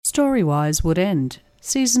Storywise Would End,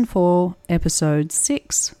 Season 4, Episode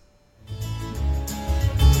 6.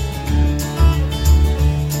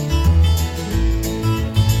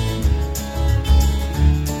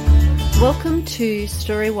 Welcome to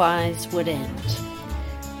Storywise Would End.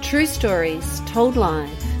 True stories told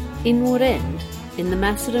live in Wood End in the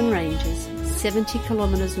Macedon Ranges, 70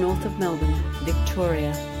 kilometres north of Melbourne,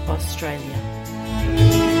 Victoria, Australia.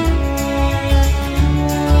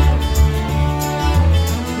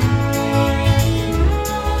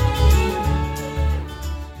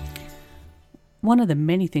 One of the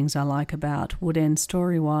many things I like about Wood End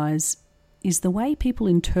Storywise is the way people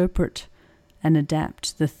interpret and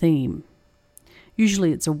adapt the theme.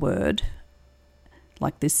 Usually it's a word,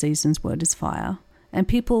 like this season's word is fire, and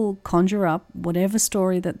people conjure up whatever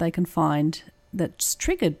story that they can find that's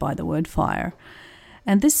triggered by the word fire.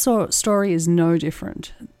 And this story is no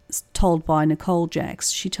different. It's told by Nicole Jacks.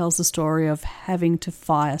 She tells the story of having to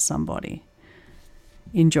fire somebody.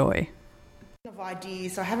 Enjoy. Of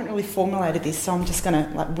ideas. I haven't really formulated this, so I'm just going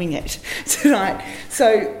to wing it tonight.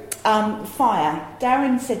 So, fire.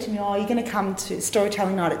 Darren said to me, "Oh, you're going to come to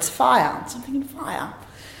storytelling night. It's fire." So I'm thinking, fire.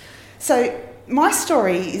 So my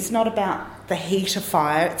story is not about the heat of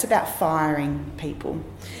fire. It's about firing people.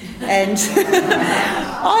 And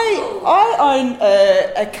I own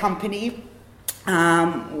a company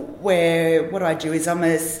where what I do is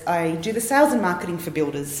I do the sales and marketing for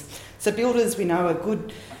builders. So builders, we know, are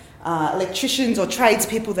good electricians or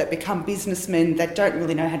tradespeople that become businessmen that don't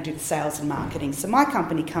really know how to do the sales and marketing. So my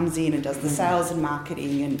company comes in and does the sales and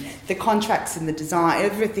marketing and the contracts and the design,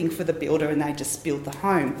 everything for the builder, and they just build the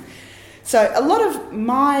home. So a lot of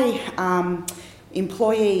my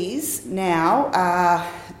employees now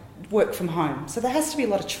work from home. So there has to be a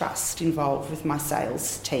lot of trust involved with my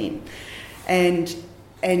sales team. And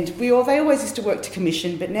they always used to work to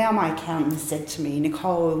commission, but now my accountant said to me,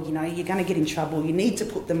 "Nicole, you're going to get in trouble. You need to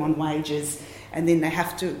put them on wages, and then they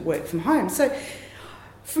have to work from home." So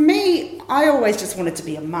for me, I always just wanted to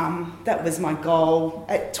be a mum. That was my goal.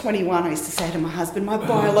 At 21, I used to say to my husband, "My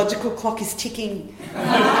biological clock is ticking.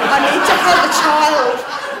 I need to have a child."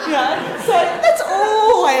 So that's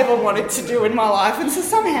all I ever wanted to do in my life, and so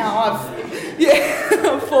somehow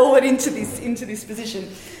I've fallen into this position.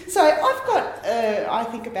 So I've got, I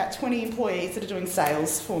think, about 20 employees that are doing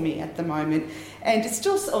sales for me at the moment, and it's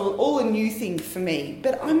still all a new thing for me,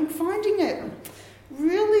 but I'm finding it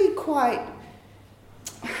really quite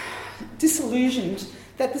disillusioned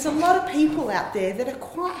that there's a lot of people out there that are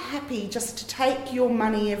quite happy just to take your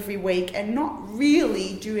money every week and not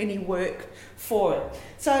really do any work for it.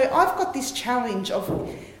 So I've got this challenge of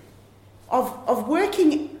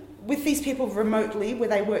working with these people remotely where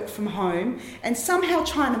they work from home and somehow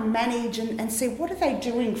trying to manage and see what are they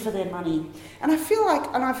doing for their money. And I feel like,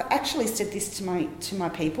 and I've actually said this to my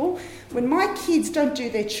people, when my kids don't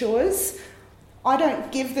do their chores, I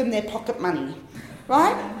don't give them their pocket money,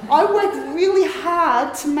 right? I work really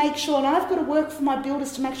hard to make sure, and I've got to work for my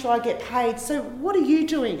builders to make sure I get paid. So what are you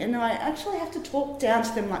doing? And I actually have to talk down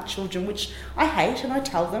to them like children, which I hate, and I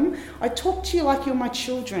tell them, I talk to you like you're my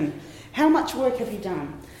children. How much work have you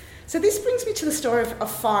done? So this brings me to the story of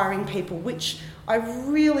firing people, which I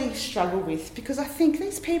really struggle with, because I think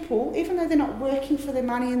these people, even though they're not working for their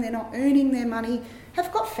money and they're not earning their money,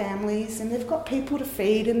 have got families and they've got people to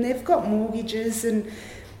feed and they've got mortgages and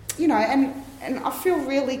I feel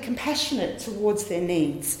really compassionate towards their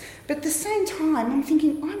needs. But at the same time, I'm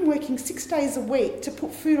thinking, I'm working 6 days a week to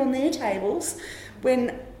put food on their tables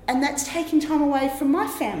and that's taking time away from my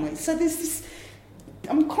family. So there's this,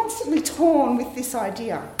 I'm constantly torn with this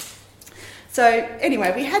idea. So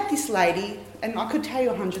anyway, we had this lady, and I could tell you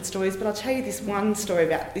 100 stories, but I'll tell you this one story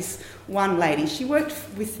about this one lady. She worked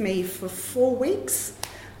with me for 4 weeks,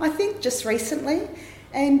 I think, just recently,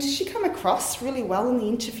 and she came across really well in the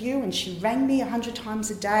interview, and she rang me 100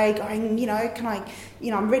 times a day going, can I,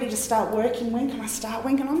 I'm ready to start working, when can I start,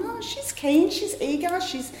 when can I, oh, she's keen, she's eager,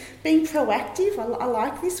 she's being proactive, I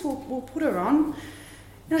like this, we'll put her on.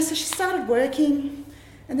 So she started working.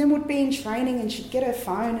 And then we'd be in training and she'd get her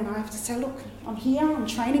phone and I have to say, "Look, I'm here, I'm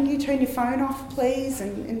training you, turn your phone off, please,"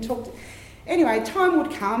 and talk to... Anyway, time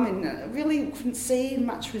would come and I really couldn't see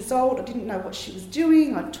much result. I didn't know what she was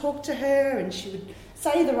doing. I'd talk to her and she would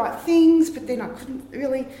say the right things, but then I couldn't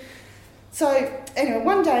really... So anyway,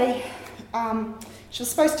 one day she was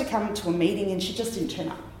supposed to come to a meeting and she just didn't turn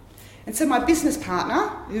up. And so my business partner,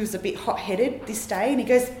 who was a bit hot-headed this day, and he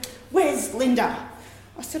goes, "Where's Linda?"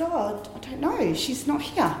 I said, "Oh, I don't know, she's not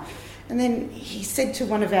here." And then he said to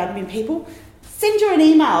one of our admin people, "Send her an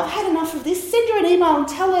email. I've had enough of this. Send her an email and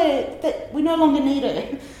tell her that we no longer need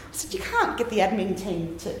her." I said, you can't get the admin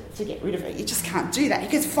team to get rid of her. You just can't do that. He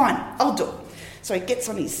goes, fine, I'll do it. So he gets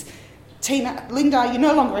on his team, Linda, you're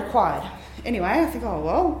no longer required. Anyway, I think, oh,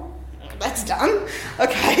 well, that's done.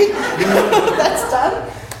 Okay, that's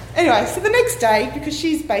done. Anyway, so the next day, because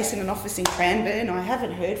she's based in an office in Cranbourne, I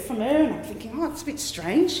haven't heard from her, and I'm thinking, oh, it's a bit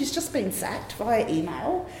strange. She's just been sacked via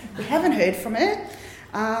email. We haven't heard from her.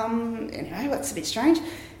 Anyway, that's a bit strange.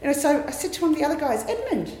 So I said to one of the other guys,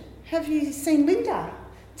 Edmund, have you seen Linda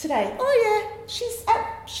today? Oh, yeah, she's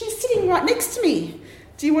sitting right next to me.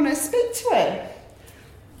 Do you want to speak to her?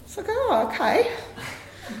 It's like, oh, okay.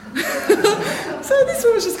 So this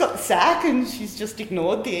woman's just got the sack and she's just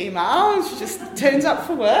ignored the email and she just turns up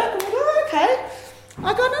for work. I'm like, oh, okay.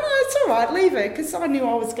 I go, no, it's all right, leave her, because I knew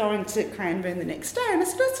I was going to Cranbourne the next day. And I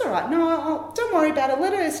said, that's all right, no, don't worry about it,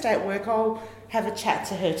 let her stay at work, I'll have a chat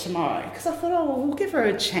to her tomorrow. Because I thought, oh, well, we'll give her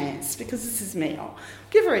a chance, because this is me, I'll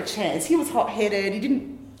give her a chance. He was hot-headed, he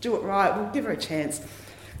didn't do it right, we'll give her a chance.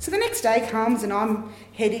 So the next day comes and I'm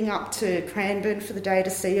heading up to Cranbourne for the day to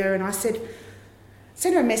see her, and I sent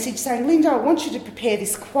her a message saying, Linda, I want you to prepare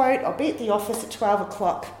this quote. I'll be at the office at 12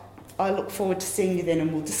 o'clock. I look forward to seeing you then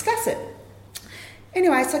and we'll discuss it.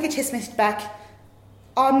 Anyway, so I get a text message back.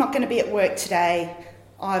 I'm not going to be at work today.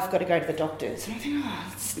 I've got to go to the doctor's. And I think,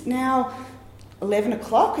 it's now 11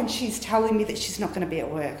 o'clock and she's telling me that she's not going to be at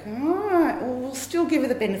work. All right, well, we'll still give her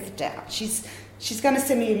the benefit of the doubt. She's going to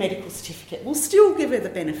send me a medical certificate. We'll still give her the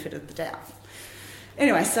benefit of the doubt.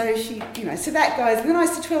 Anyway, so she, so that goes. And then I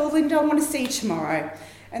said to her, Linda, I want to see you tomorrow.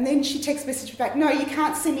 And then she text message back, no, you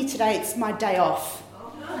can't see me today, it's my day off.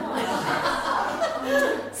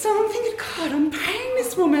 So I'm thinking, God, I'm paying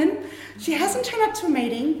this woman. She hasn't turned up to a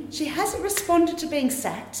meeting. She hasn't responded to being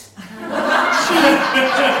sacked. She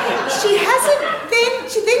hasn't,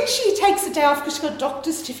 then she takes a day off because she's got a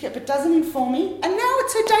doctor's certificate but doesn't inform me. And now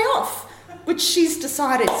it's her day off, which she's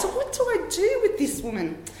decided. So what do I do with this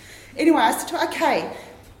woman? Anyway, I said to her, okay,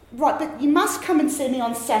 right, but you must come and see me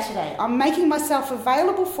on Saturday. I'm making myself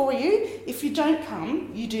available for you. If you don't come,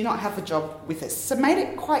 you do not have a job with us. So made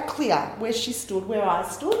it quite clear where she stood, where I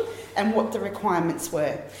stood, and what the requirements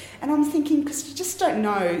were. And I'm thinking, because you just don't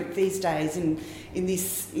know these days in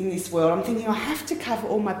this world, I'm thinking I have to cover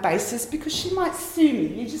all my bases because she might sue me.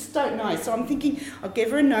 You just don't know. So I'm thinking I'll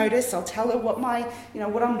give her a notice. I'll tell her what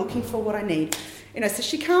what I'm looking for, what I need. So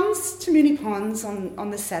she comes to Moonee Ponds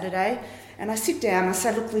on the Saturday, and I sit down and I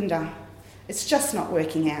say, look, Linda, it's just not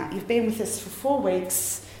working out. You've been with us for 4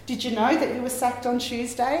 weeks. Did you know that you were sacked on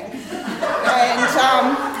Tuesday? And,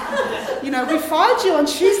 we fired you on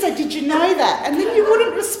Tuesday. Did you know that? And then you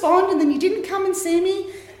wouldn't respond, and then you didn't come and see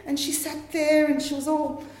me. And she sat there and she was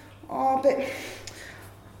all, but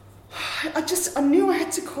I knew I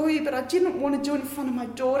had to call you, but I didn't want to do it in front of my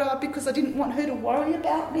daughter because I didn't want her to worry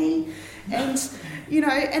about me. And, and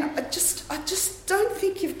I just don't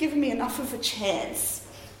think you've given me enough of a chance.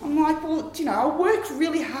 I'm like, well, I work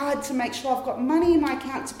really hard to make sure I've got money in my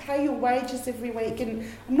account to pay your wages every week, and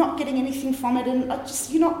I'm not getting anything from it, and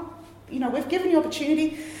we've given you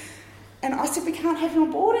opportunity. And I said, we can't have you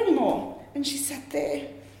on board anymore. And she sat there.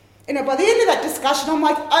 By the end of that discussion, I'm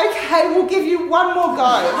like, okay, we'll give you one more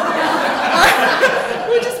go.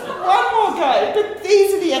 We'll just one more go. But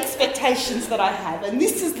these are the expectations that I have, and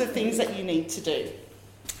this is the things that you need to do.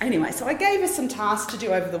 Anyway, so I gave her some tasks to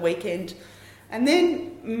do over the weekend, and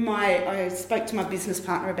then I spoke to my business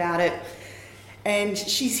partner about it, and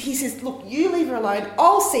he says, look, you leave her alone.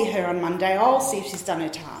 I'll see her on Monday. I'll see if she's done her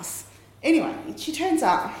tasks. Anyway, she turns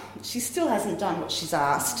up. She still hasn't done what she's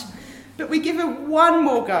asked. But we give her one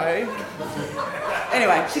more go.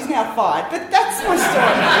 Anyway, she's now fired. But that's my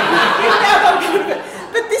story.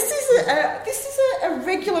 But this is a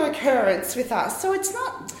regular occurrence with us. So it's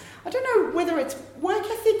not, I don't know whether it's work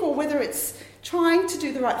ethic or whether it's trying to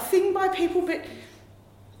do the right thing by people, but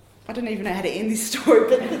I don't even know how to end this story.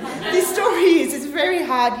 But this story it's very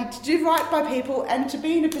hard. To do right by people and to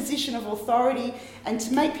be in a position of authority and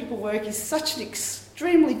to make people work is such an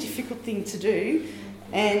extremely difficult thing to do.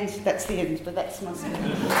 And that's the end, but that's my story.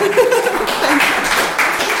 Thank you.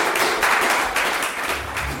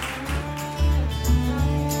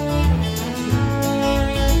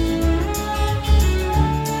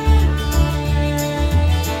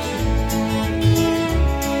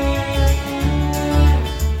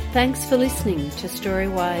 Thanks for listening to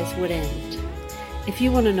Storywise Wood End. If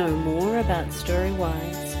you want to know more about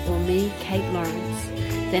Storywise or me, Kate Lawrence,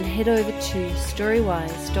 then head over to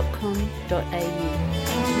storywise.com.au.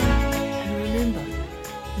 And remember,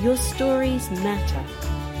 your stories matter.